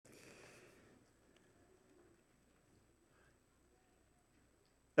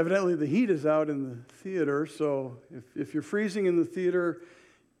Evidently, the heat is out in the theater, so if you're freezing in the theater,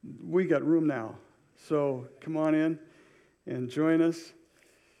 we got room now. So come on in and join us.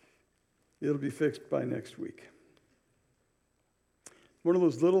 It'll be fixed by next week. One of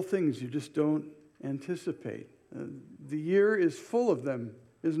those little things you just don't anticipate. The year is full of them,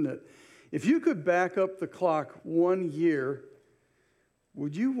 isn't it? If you could back up the clock 1 year,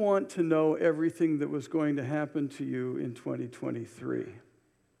 would you want to know everything that was going to happen to you in 2023?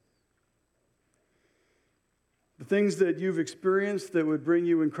 The things that you've experienced that would bring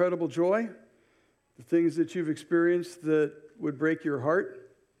you incredible joy, the things that you've experienced that would break your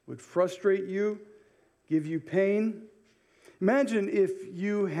heart, would frustrate you, give you pain. Imagine if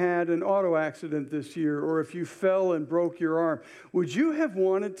you had an auto accident this year, or if you fell and broke your arm. Would you have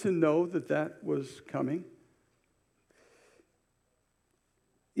wanted to know that that was coming?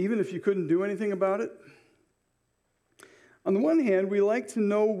 Even if you couldn't do anything about it? On the one hand, we like to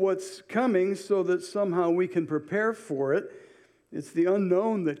know what's coming so that somehow we can prepare for it. It's the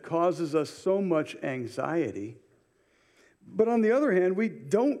unknown that causes us so much anxiety. But on the other hand, we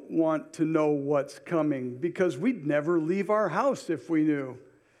don't want to know what's coming because we'd never leave our house if we knew.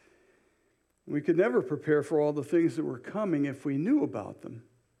 We could never prepare for all the things that were coming if we knew about them.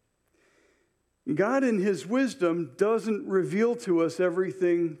 God, in His wisdom, doesn't reveal to us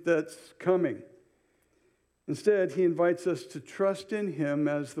everything that's coming. Instead, He invites us to trust in Him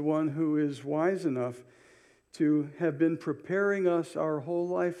as the one who is wise enough to have been preparing us our whole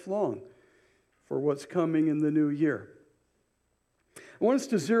life long for what's coming in the new year. I want us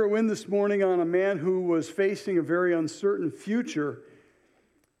to zero in this morning on a man who was facing a very uncertain future.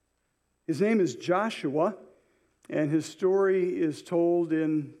 His name is Joshua, and his story is told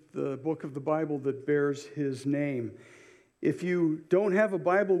in the book of the Bible that bears his name. If you don't have a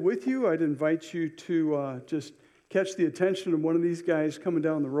Bible with you, I'd invite you to just catch the attention of one of these guys coming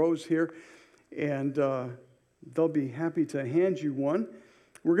down the rows here, and they'll be happy to hand you one.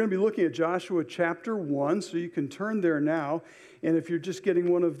 We're going to be looking at Joshua chapter 1, so you can turn there now. And if you're just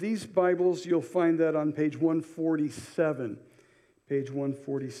getting one of these Bibles, you'll find that on page 147. Page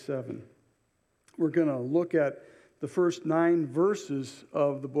 147. We're going to look at the first 9 verses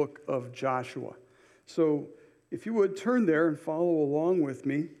of the book of Joshua. So if you would, turn there and follow along with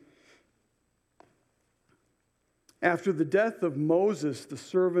me. After the death of Moses, the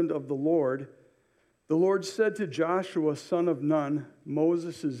servant of the Lord said to Joshua, son of Nun,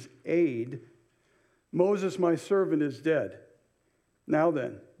 Moses' aide, Moses, my servant, is dead. Now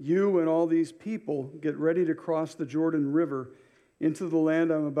then, you and all these people get ready to cross the Jordan River into the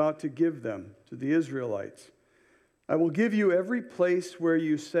land I'm about to give them, to the Israelites. I will give you every place where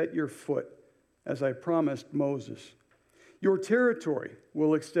you set your foot, as I promised Moses. Your territory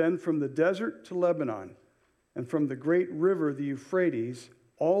will extend from the desert to Lebanon, and from the great river, the Euphrates,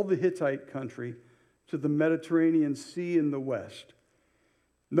 all the Hittite country, to the Mediterranean Sea in the west.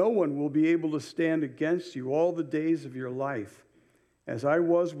 No one will be able to stand against you all the days of your life. As I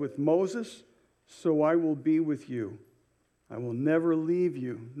was with Moses, so I will be with you. I will never leave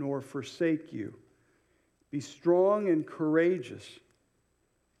you nor forsake you. Be strong and courageous,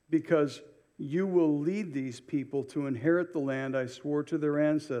 because you will lead these people to inherit the land I swore to their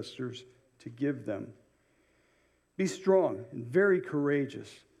ancestors to give them. Be strong and very courageous.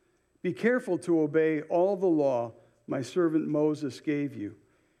 Be careful to obey all the law my servant Moses gave you.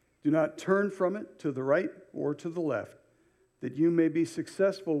 Do not turn from it to the right or to the left, that you may be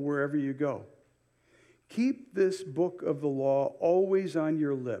successful wherever you go. Keep this book of the law always on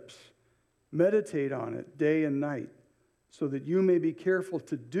your lips. Meditate on it day and night, so that you may be careful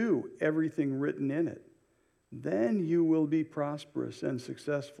to do everything written in it. Then you will be prosperous and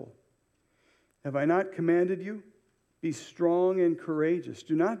successful. Have I not commanded you? Be strong and courageous.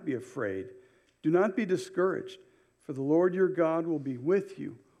 Do not be afraid. Do not be discouraged, for the Lord your God will be with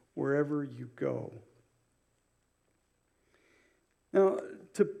you wherever you go. Now,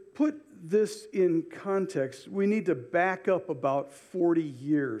 to put this in context, we need to back up about 40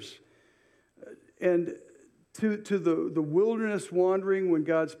 years. And to the wilderness wandering when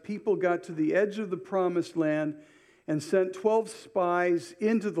God's people got to the edge of the promised land and sent 12 spies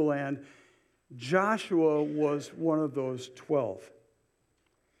into the land, Joshua was one of those 12.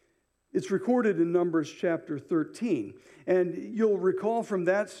 It's recorded in Numbers chapter 13. And you'll recall from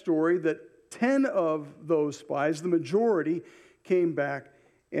that story that 10 of those spies, the majority, came back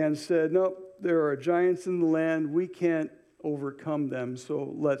and said, no, there are giants in the land. We can't overcome them,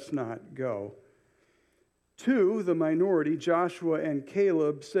 so let's not go. 2, the minority, Joshua and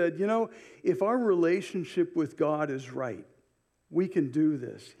Caleb, said, if our relationship with God is right, we can do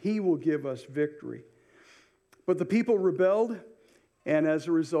this. He will give us victory. But the people rebelled, And as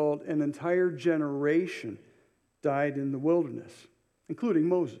a result, an entire generation died in the wilderness, including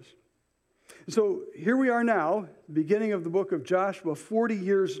Moses. So here we are now, beginning of the book of Joshua, 40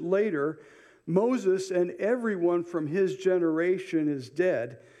 years later. Moses and everyone from his generation is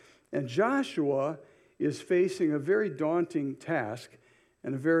dead, and Joshua is facing a very daunting task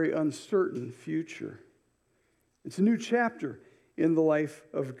and a very uncertain future. It's a new chapter in the life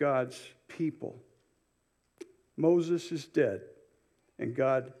of God's people. Moses is dead, and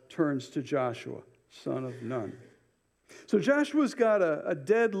God turns to Joshua, son of Nun. So Joshua's got a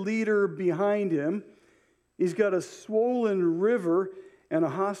dead leader behind him. He's got a swollen river and a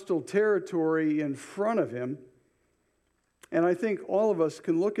hostile territory in front of him. And I think all of us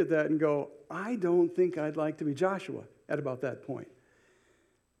can look at that and go, I don't think I'd like to be Joshua at about that point.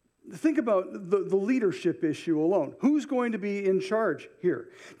 Think about the leadership issue alone. Who's going to be in charge here?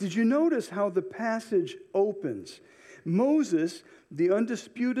 Did you notice how the passage opens? Moses, the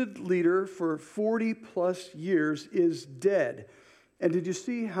undisputed leader for 40 plus years, is dead. And did you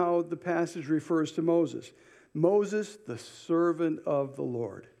see how the passage refers to Moses? Moses, the servant of the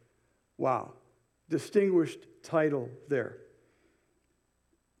Lord. Wow. Distinguished title there.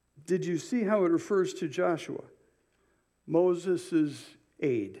 Did you see how it refers to Joshua? Moses'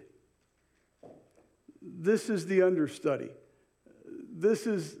 aide. This is the understudy. This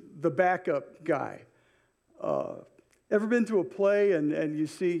is the backup guy. Ever been to a play and you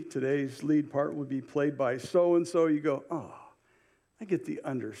see today's lead part would be played by so-and-so? You go, oh, I get the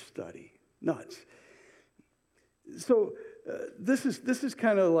understudy. Nuts. So this is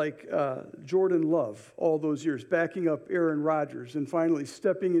kind of like Jordan Love all those years, backing up Aaron Rodgers and finally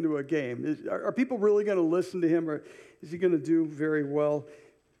stepping into a game. Are people really going to listen to him, or is he going to do very well?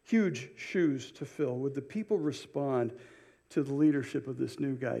 Huge shoes to fill. Would the people respond to the leadership of this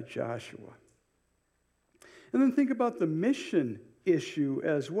new guy, Joshua? And then think about the mission issue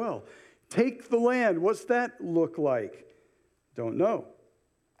as well. Take the land. What's that look like? Don't know.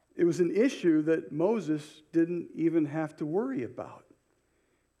 It was an issue that Moses didn't even have to worry about.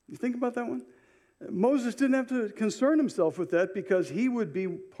 You think about that one? Moses didn't have to concern himself with that because he would be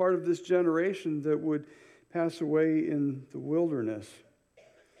part of this generation that would pass away in the wilderness.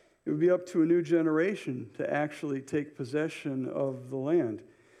 It would be up to a new generation to actually take possession of the land.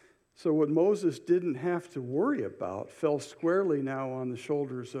 So what Moses didn't have to worry about fell squarely now on the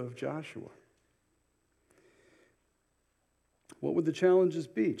shoulders of Joshua. What would the challenges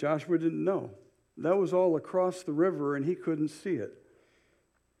be? Joshua didn't know. That was all across the river, and he couldn't see it.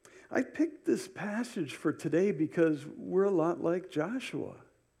 I picked this passage for today because we're a lot like Joshua.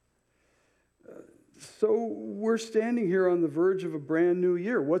 So we're standing here on the verge of a brand new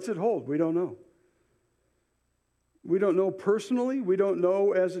year. What's it hold? We don't know. We don't know personally. We don't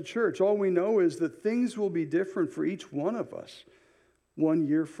know as a church. All we know is that things will be different for each one of us 1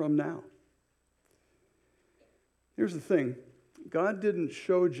 year from now. Here's the thing. God didn't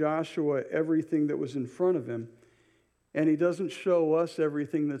show Joshua everything that was in front of him, and he doesn't show us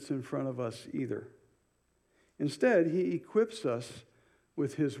everything that's in front of us either. Instead, he equips us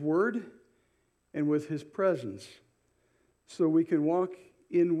with his word and with his presence so we can walk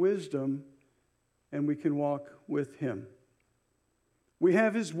in wisdom and we can walk with him. We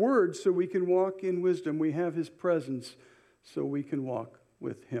have his word so we can walk in wisdom. We have his presence so we can walk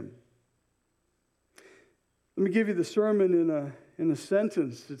with him. Let me give you the sermon in a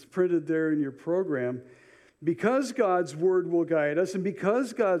sentence. It's printed there in your program. Because God's word will guide us and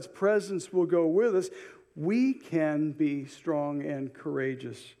because God's presence will go with us, we can be strong and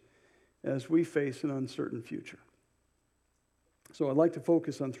courageous as we face an uncertain future. So I'd like to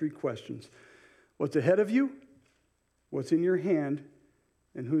focus on 3 questions. What's ahead of you? What's in your hand?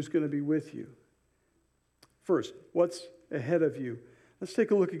 And who's going to be with you? First, what's ahead of you? Let's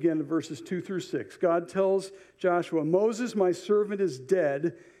take a look again at verses 2 through 6. God tells Joshua, Moses, my servant, is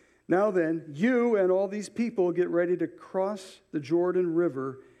dead. Now then, you and all these people get ready to cross the Jordan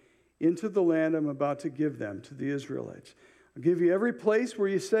River into the land I'm about to give them, to the Israelites. I'll give you every place where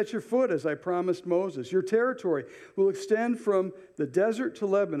you set your foot, as I promised Moses. Your territory will extend from the desert to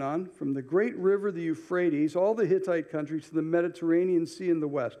Lebanon, from the great river, the Euphrates, all the Hittite country, to the Mediterranean Sea in the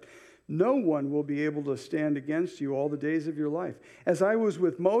west. No one will be able to stand against you all the days of your life. As I was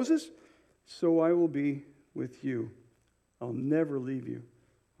with Moses, so I will be with you. I'll never leave you.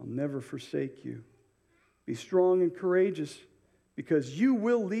 I'll never forsake you. Be strong and courageous, because you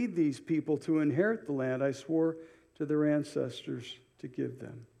will lead these people to inherit the land I swore to their ancestors to give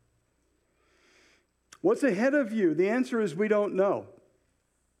them. What's ahead of you? The answer is we don't know.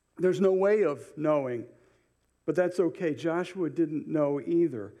 There's no way of knowing, but that's okay. Joshua didn't know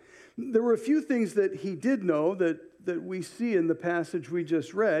either. There were a few things that he did know that we see in the passage we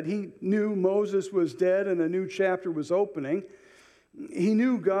just read. He knew Moses was dead and a new chapter was opening. He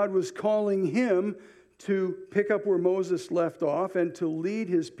knew God was calling him to pick up where Moses left off and to lead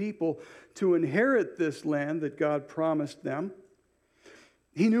his people to inherit this land that God promised them.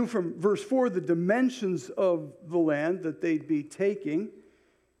 He knew from verse 4 the dimensions of the land that they'd be taking.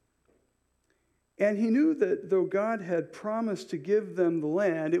 And he knew that though God had promised to give them the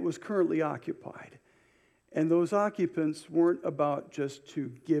land, it was currently occupied. And those occupants weren't about just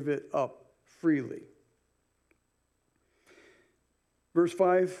to give it up freely. Verse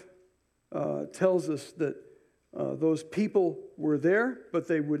 5 tells us that those people were there, but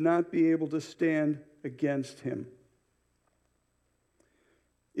they would not be able to stand against him.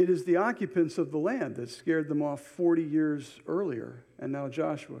 It is the occupants of the land that scared them off 40 years earlier, and now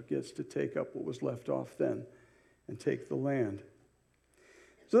Joshua gets to take up what was left off then and take the land.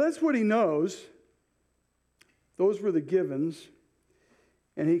 So that's what he knows. Those were the givens,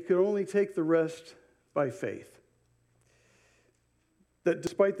 and he could only take the rest by faith. That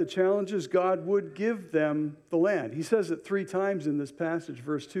despite the challenges, God would give them the land. He says it 3 times in this passage,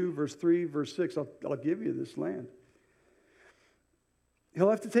 verse 2, verse 3, verse 6, I'll give you this land. He'll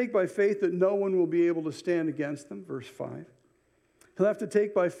have to take by faith that no one will be able to stand against them, verse 5. He'll have to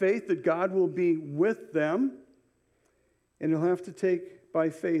take by faith that God will be with them. And he'll have to take by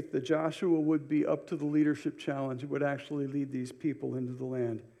faith that Joshua would be up to the leadership challenge. It would actually lead these people into the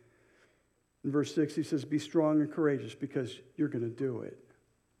land. In verse 6, he says, be strong and courageous because you're going to do it.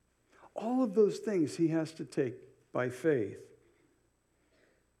 All of those things he has to take by faith.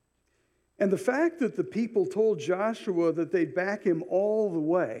 And the fact that the people told Joshua that they'd back him all the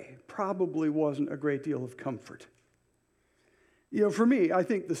way probably wasn't a great deal of comfort. You know, for me, I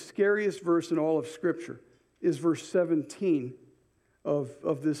think the scariest verse in all of Scripture is verse 17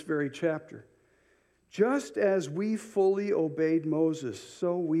 of this very chapter. Just as we fully obeyed Moses,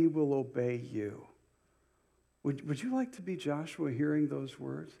 so we will obey you. Would you like to be Joshua hearing those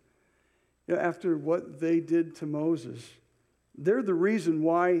words? You know, after what they did to Moses, they're the reason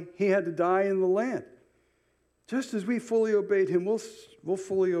why he had to die in the land. Just as we fully obeyed him, we'll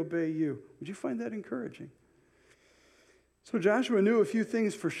fully obey you. Would you find that encouraging? So Joshua knew a few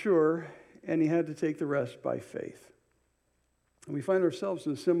things for sure, and he had to take the rest by faith. And we find ourselves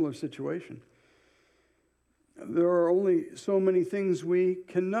in a similar situation. There are only so many things we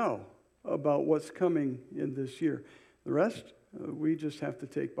can know about what's coming in this year. The rest, we just have to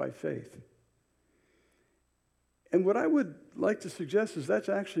take by faith. And what I would like to suggest is that's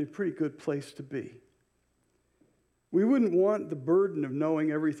actually a pretty good place to be. We wouldn't want the burden of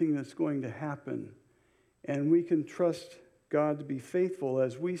knowing everything that's going to happen. And we can trust God to be faithful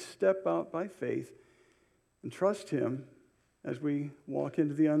as we step out by faith and trust him as we walk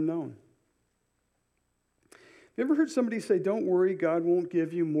into the unknown. Have you ever heard somebody say, don't worry, God won't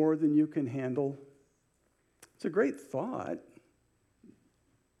give you more than you can handle? It's a great thought.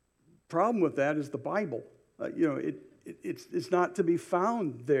 Problem with that is the Bible. It's not to be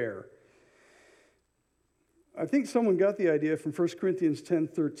found there. I think someone got the idea from 1 Corinthians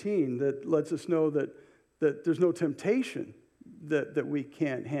 10:13 that lets us know that there's no temptation that we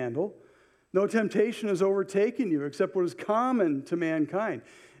can't handle. No temptation has overtaken you except what is common to mankind.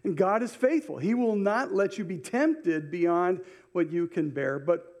 And God is faithful. He will not let you be tempted beyond what you can bear.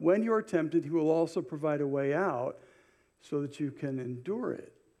 But when you are tempted, he will also provide a way out so that you can endure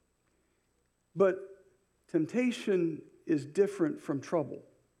it. But temptation is different from trouble.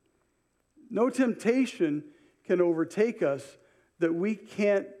 No temptation can overtake us that we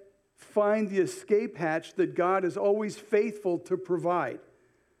can't find the escape hatch that God is always faithful to provide.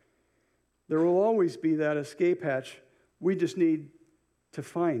 There will always be that escape hatch. We just need to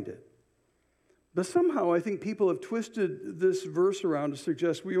find it. But somehow I think people have twisted this verse around to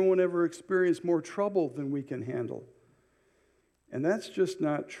suggest we won't ever experience more trouble than we can handle. And that's just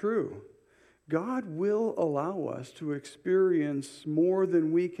not true. God will allow us to experience more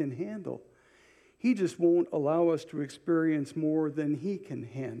than we can handle. He just won't allow us to experience more than he can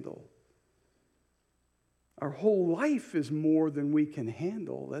handle. Our whole life is more than we can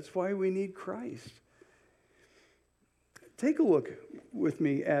handle. That's why we need Christ. Take a look with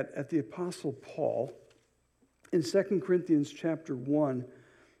me at the Apostle Paul in 2 Corinthians chapter 1,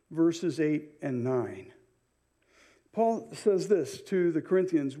 verses 8 and 9. Paul says this to the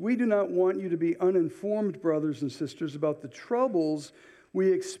Corinthians, we do not want you to be uninformed, brothers and sisters, about the troubles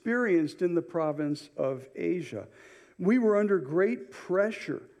we experienced in the province of Asia. We were under great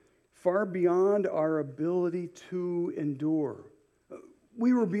pressure, far beyond our ability to endure.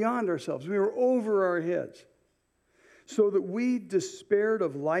 We were beyond ourselves. We were over our heads. so that we despaired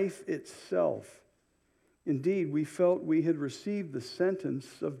of life itself. Indeed, we felt we had received the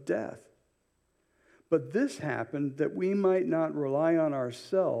sentence of death. But this happened that we might not rely on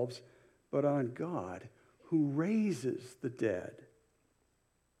ourselves, but on God, who raises the dead.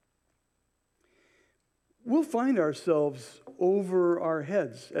 We'll find ourselves over our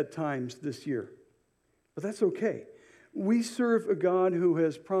heads at times this year, but that's okay. We serve a God who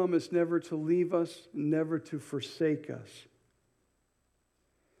has promised never to leave us, never to forsake us.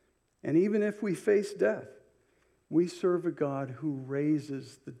 And even if we face death, we serve a God who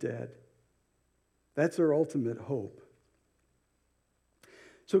raises the dead. That's our ultimate hope.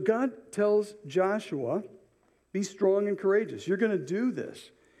 So God tells Joshua, be strong and courageous. You're going to do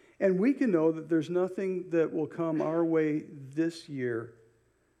this. And we can know that there's nothing that will come our way this year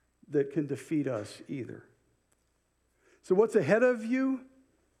that can defeat us either. So what's ahead of you?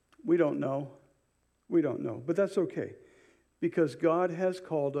 We don't know. We don't know. But that's okay, because God has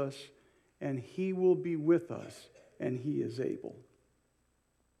called us, and He will be with us, and He is able.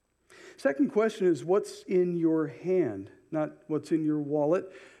 Second question is, what's in your hand? Not what's in your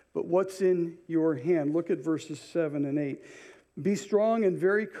wallet, but what's in your hand. Look at verses 7 and 8. Be strong and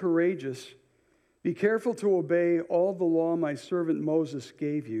very courageous. Be careful to obey all the law my servant Moses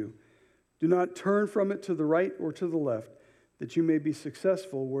gave you. Do not turn from it to the right or to the left, that you may be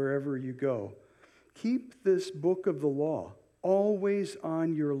successful wherever you go. Keep this book of the law always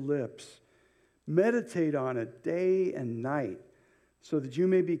on your lips. Meditate on it day and night, so that you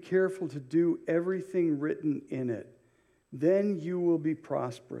may be careful to do everything written in it. Then you will be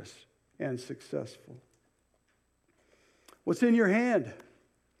prosperous and successful. What's in your hand?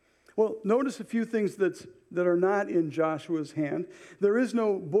 Well, notice a few things that are not in Joshua's hand. There is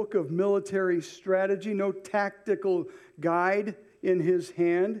no book of military strategy, no tactical guide in his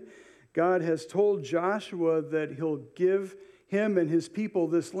hand. God has told Joshua that He'll give him and his people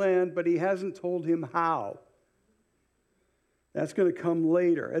this land, but He hasn't told him how. That's going to come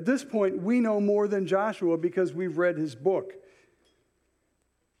later. At this point, we know more than Joshua because we've read his book.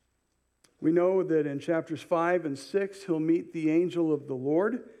 We know that in chapters 5 and 6, he'll meet the angel of the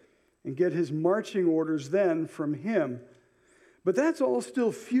Lord and get his marching orders then from him. But that's all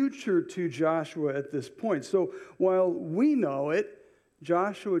still future to Joshua at this point. So while we know it,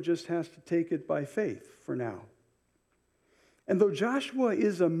 Joshua just has to take it by faith for now. And though Joshua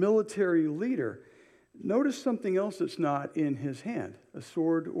is a military leader, notice something else that's not in his hand, a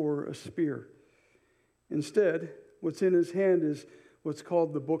sword or a spear. Instead, what's in his hand is what's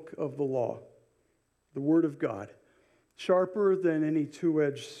called the book of the law, the Word of God, sharper than any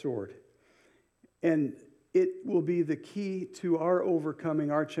two-edged sword. And it will be the key to our overcoming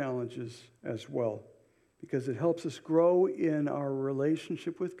our challenges as well, because it helps us grow in our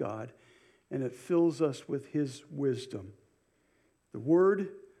relationship with God, and it fills us with His wisdom. The Word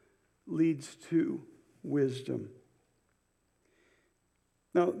leads to wisdom.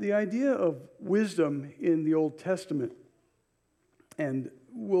 Now, the idea of wisdom in the Old Testament, and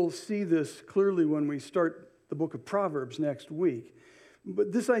we'll see this clearly when we start the book of Proverbs next week,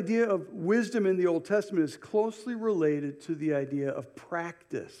 but this idea of wisdom in the Old Testament is closely related to the idea of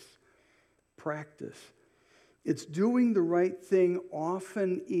practice. Practice. It's doing the right thing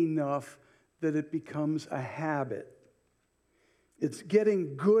often enough that it becomes a habit. It's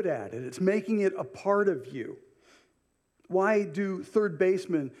getting good at it. It's making it a part of you. Why do third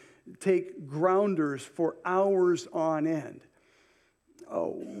basemen take grounders for hours on end?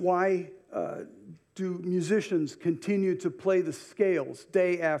 Why do musicians continue to play the scales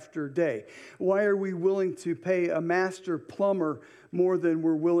day after day? Why are we willing to pay a master plumber more than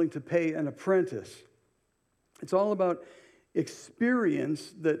we're willing to pay an apprentice? It's all about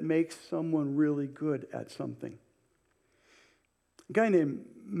experience that makes someone really good at something. A guy named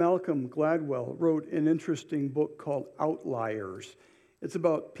Malcolm Gladwell wrote an interesting book called Outliers. It's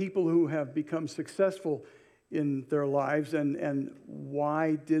about people who have become successful in their lives and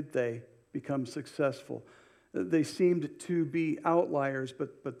why did they become successful. They seemed to be outliers,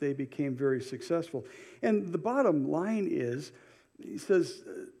 but they became very successful. And the bottom line is, he says,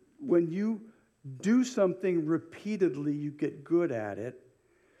 when you do something repeatedly, you get good at it.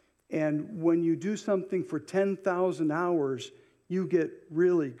 And when you do something for 10,000 hours, you get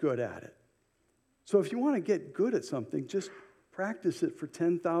really good at it. So if you want to get good at something, just practice it for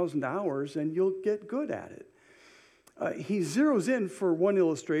 10,000 hours and you'll get good at it. He zeroes in for one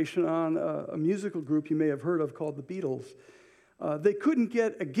illustration on a musical group you may have heard of called the Beatles. They couldn't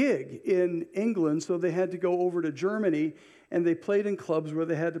get a gig in England, so they had to go over to Germany, and they played in clubs where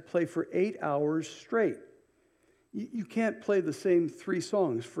they had to play for 8 hours straight. You can't play the same 3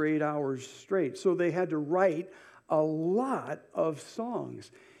 songs for 8 hours straight, so they had to write a lot of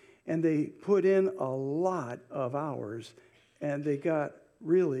songs. And they put in a lot of hours, and they got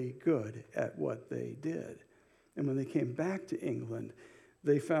really good at what they did. And when they came back to England,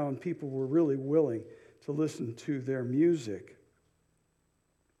 they found people were really willing to listen to their music.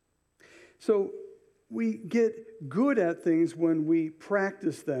 So we get good at things when we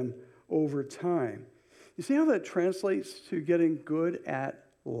practice them over time. You see how that translates to getting good at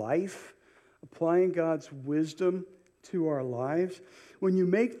life? Applying God's wisdom to our lives. When you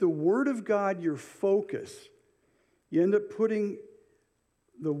make the Word of God your focus, you end up putting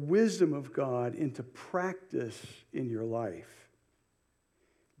the wisdom of God into practice in your life.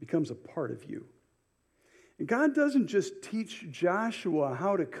 It becomes a part of you. And God doesn't just teach Joshua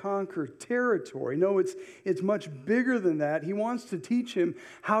how to conquer territory. No, it's much bigger than that. He wants to teach him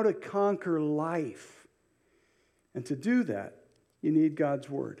how to conquer life. And to do that, you need God's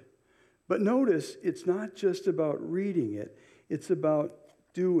Word. But notice, it's not just about reading it. It's about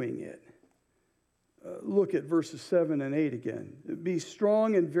doing it. Look at verses 7 and 8 again. Be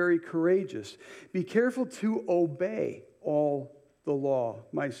strong and very courageous. Be careful to obey all the law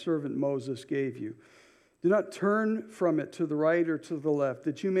my servant Moses gave you. Do not turn from it to the right or to the left,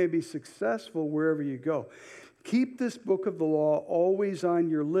 that you may be successful wherever you go. Keep this book of the law always on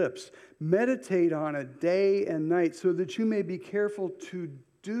your lips. Meditate on it day and night, so that you may be careful to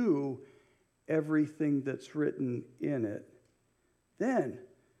do everything that's written in it. Then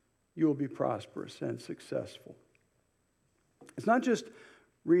you will be prosperous and successful. It's not just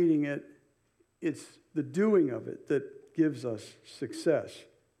reading it, it's the doing of it that gives us success.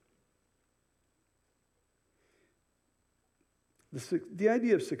 The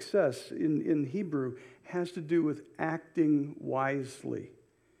idea of success in Hebrew has to do with acting wisely.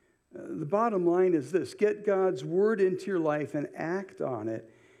 The bottom line is this: get God's Word into your life and act on it,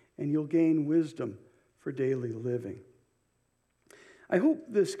 and you'll gain wisdom for daily living. I hope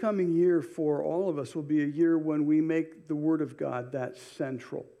this coming year for all of us will be a year when we make the Word of God that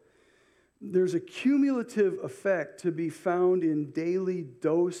central. There's a cumulative effect to be found in daily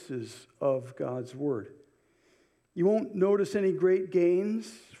doses of God's Word. You won't notice any great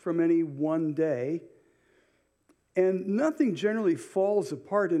gains from any one day, and nothing generally falls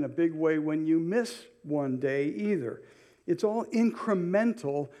apart in a big way when you miss one day either. It's all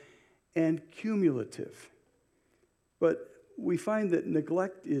incremental and cumulative. But we find that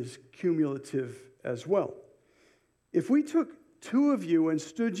neglect is cumulative as well. If we took two of you and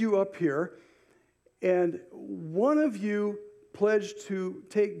stood you up here, and one of you pledged to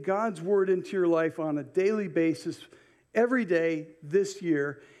take God's Word into your life on a daily basis every day this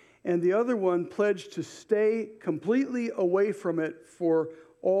year, and the other one pledged to stay completely away from it for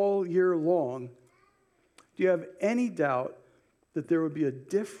all year long, do you have any doubt that there would be a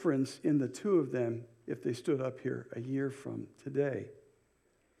difference in the two of them if they stood up here a year from today?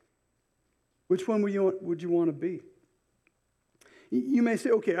 Which one would you want to be? You may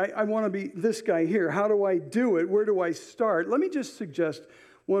say, okay, I want to be this guy here. How do I do it? Where do I start? Let me just suggest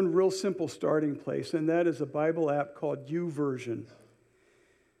one real simple starting place, and that is a Bible app called YouVersion.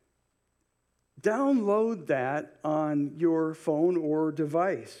 Download that on your phone or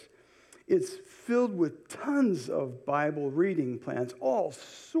device. It's filled with tons of Bible reading plans, all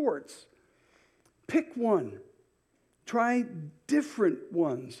sorts. Pick one. Try different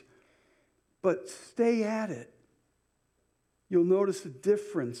ones, but stay at it. You'll notice a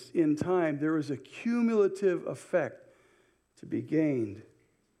difference in time. There is a cumulative effect to be gained.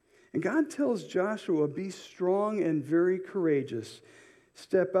 And God tells Joshua, be strong and very courageous.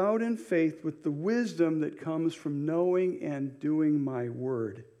 Step out in faith with the wisdom that comes from knowing and doing my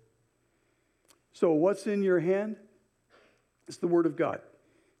word. So what's in your hand? It's the Word of God,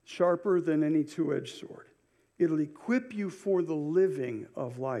 sharper than any two-edged sword. It'll equip you for the living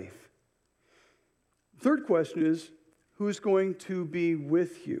of life. Third question is, who's going to be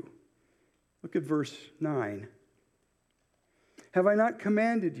with you? Look at verse 9. Have I not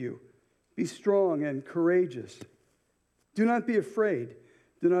commanded you? Be strong and courageous. Do not be afraid.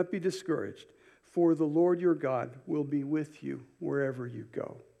 Do not be discouraged. For the Lord your God will be with you wherever you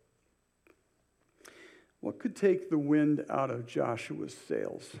go. What could take the wind out of Joshua's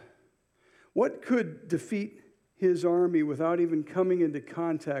sails? What could defeat his army without even coming into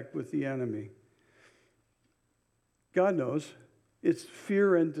contact with the enemy? God knows. It's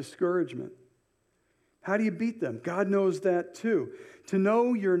fear and discouragement. How do you beat them? God knows that too. To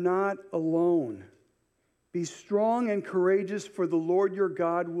know you're not alone. Be strong and courageous, for the Lord your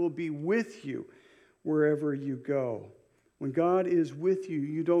God will be with you wherever you go. When God is with you,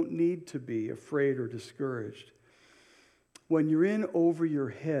 you don't need to be afraid or discouraged. When you're in over your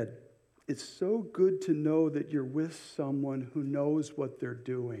head, It's so good to know that you're with someone who knows what they're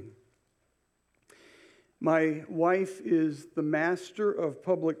doing. My wife is the master of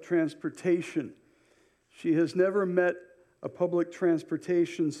public transportation. She has never met a public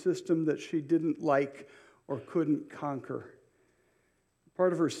transportation system that she didn't like or couldn't conquer.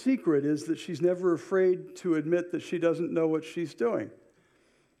 Part of her secret is that she's never afraid to admit that she doesn't know what she's doing.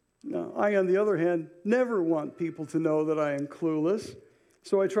 Now, I, on the other hand, never want people to know that I am clueless,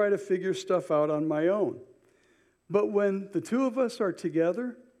 so I try to figure stuff out on my own. But when the two of us are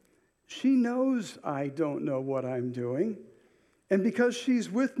together, she knows I don't know what I'm doing. And because she's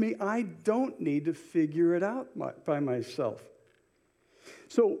with me, I don't need to figure it out by myself.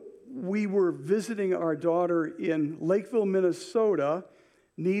 So we were visiting our daughter in Lakeville, Minnesota,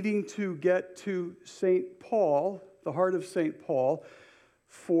 needing to get to St. Paul, the heart of St. Paul,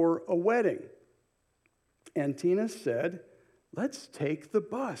 for a wedding. And Tina said, "Let's take the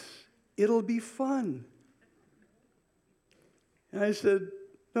bus. It'll be fun." And I said,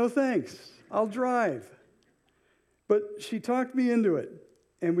 "No thanks, I'll drive." But she talked me into it,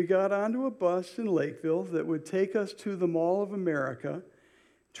 and we got onto a bus in Lakeville that would take us to the Mall of America,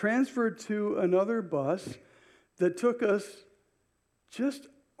 transferred to another bus that took us just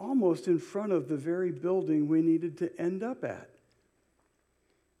almost in front of the very building we needed to end up at.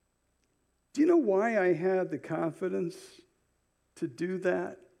 Do you know why I had the confidence to do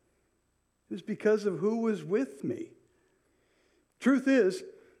that? It was because of who was with me. Truth is,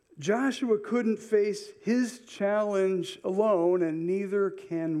 Joshua couldn't face his challenge alone, and neither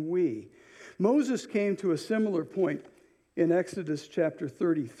can we. Moses came to a similar point in Exodus chapter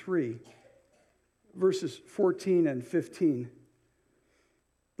 33, verses 14 and 15.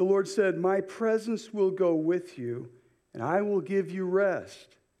 The Lord said, "My presence will go with you, and I will give you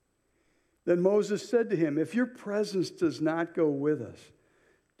rest." Then Moses said to him, "If your presence does not go with us,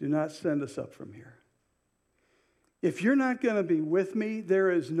 do not send us up from here. If you're not going to be with me, there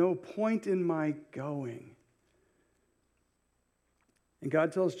is no point in my going." And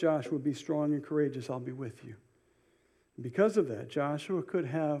God tells Joshua, "Be strong and courageous, I'll be with you." And because of that, Joshua could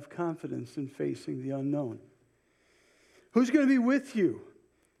have confidence in facing the unknown. Who's going to be with you?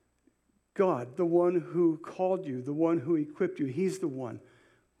 God, the one who called you, the one who equipped you. He's the one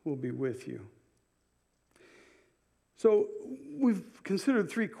who will be with you. So we've considered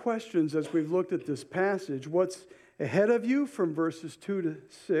three questions as we've looked at this passage. What's ahead of you from verses 2 to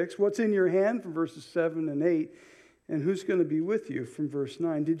 6? What's in your hand from verses 7 and 8? And who's going to be with you from verse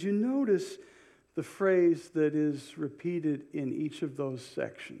 9? Did you notice the phrase that is repeated in each of those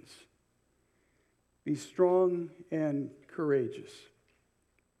sections? Be strong and courageous.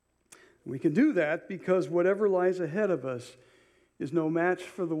 We can do that because whatever lies ahead of us is no match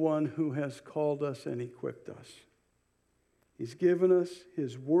for the one who has called us and equipped us. He's given us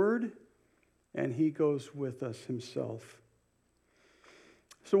his word, and he goes with us himself.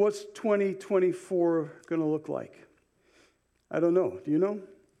 So what's 2024 going to look like? I don't know. Do you know?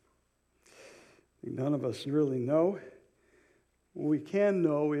 None of us really know. What we can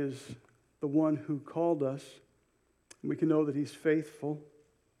know is the one who called us. We can know that he's faithful.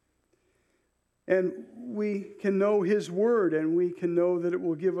 And we can know his word, and we can know that it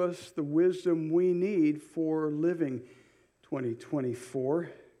will give us the wisdom we need for living 2024.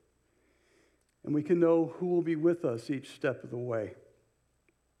 And we can know who will be with us each step of the way.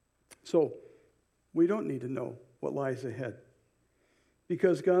 So, we don't need to know what lies ahead.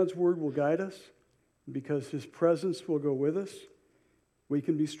 Because God's word will guide us, because his presence will go with us, we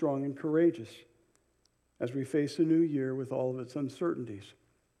can be strong and courageous as we face a new year with all of its uncertainties.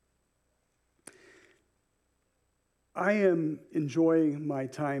 I am enjoying my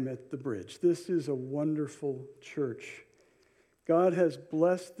time at the Bridge. This is a wonderful church. God has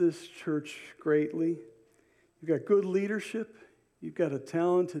blessed this church greatly. You've got good leadership. You've got a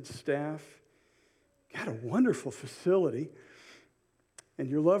talented staff. You've got a wonderful facility. And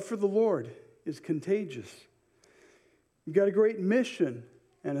your love for the Lord is contagious. You've got a great mission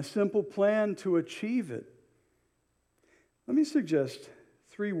and a simple plan to achieve it. Let me suggest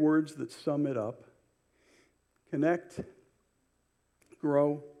 3 words that sum it up. Connect,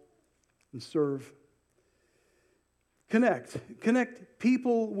 grow, and serve. Connect. Connect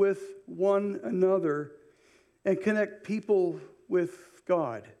people with one another and connect people with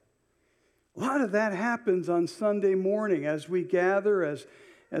God. A lot of that happens on Sunday morning as we gather,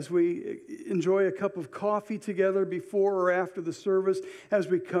 as we enjoy a cup of coffee together before or after the service, as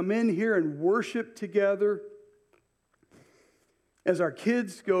we come in here and worship together, as our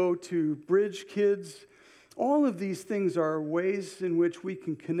kids go to Bridge Kids. All of these things are ways in which we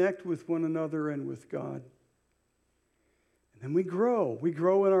can connect with one another and with God. And we grow. We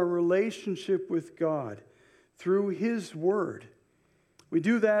grow in our relationship with God through His Word. We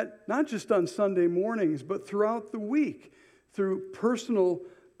do that not just on Sunday mornings, but throughout the week through personal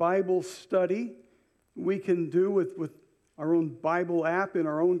Bible study. We can do with our own Bible app in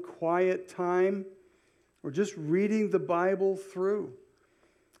our own quiet time, or just reading the Bible through.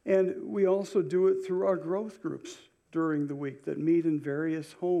 And we also do it through our growth groups during the week that meet in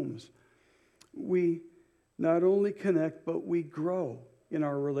various homes. We not only connect, but we grow in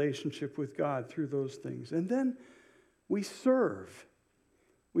our relationship with God through those things. And then we serve.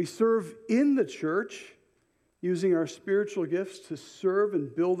 We serve in the church, using our spiritual gifts to serve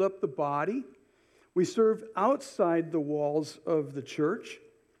and build up the body. We serve outside the walls of the church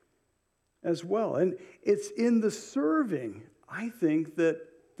as well. And it's in the serving, I think, that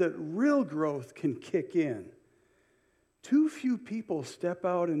real growth can kick in. Too few people step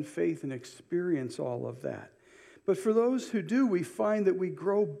out in faith and experience all of that. But for those who do, we find that we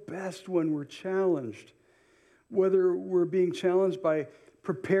grow best when we're challenged. Whether we're being challenged by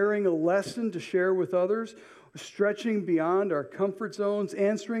preparing a lesson to share with others, stretching beyond our comfort zones,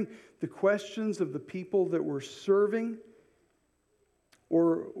 answering the questions of the people that we're serving,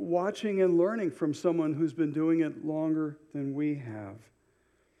 or watching and learning from someone who's been doing it longer than we have.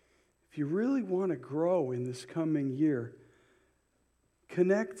 If you really want to grow in this coming year,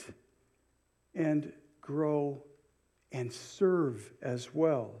 connect and grow and serve as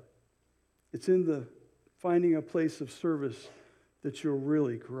well. It's in the finding a place of service that you'll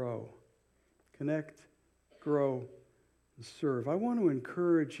really grow. Connect, grow, and serve. I want to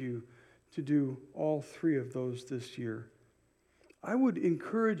encourage you to do all three of those this year. I would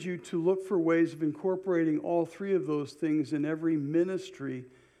encourage you to look for ways of incorporating all three of those things in every ministry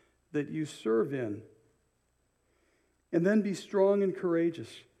that you serve in. And then be strong and courageous,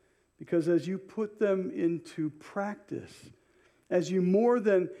 because as you put them into practice, as you more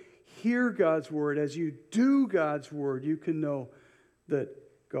than hear God's word, as you do God's word, you can know that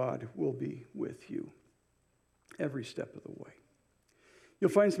God will be with you every step of the way. You'll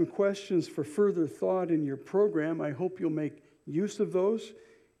find some questions for further thought in your program. I hope you'll make use of those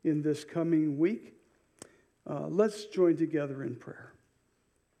in this coming week. Let's join together in prayer.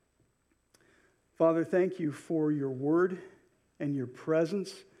 Father, thank you for your word and your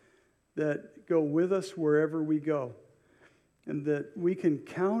presence that go with us wherever we go, and that we can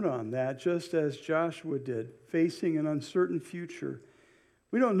count on that just as Joshua did, facing an uncertain future.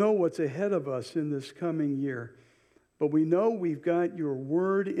 We don't know what's ahead of us in this coming year, but we know we've got your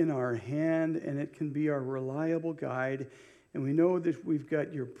word in our hand, and it can be our reliable guide. And we know that we've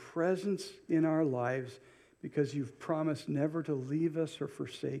got your presence in our lives because you've promised never to leave us or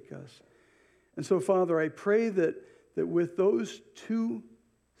forsake us. And so, Father, I pray that with those two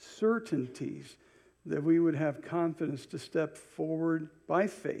certainties, that we would have confidence to step forward by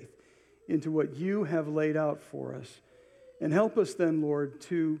faith into what you have laid out for us. And help us then, Lord,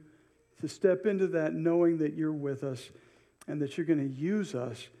 to step into that knowing that you're with us and that you're going to use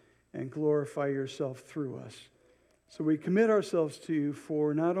us and glorify yourself through us. So we commit ourselves to you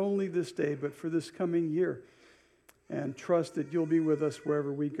for not only this day, but for this coming year, and trust that you'll be with us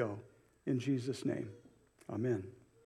wherever we go. In Jesus' name, amen.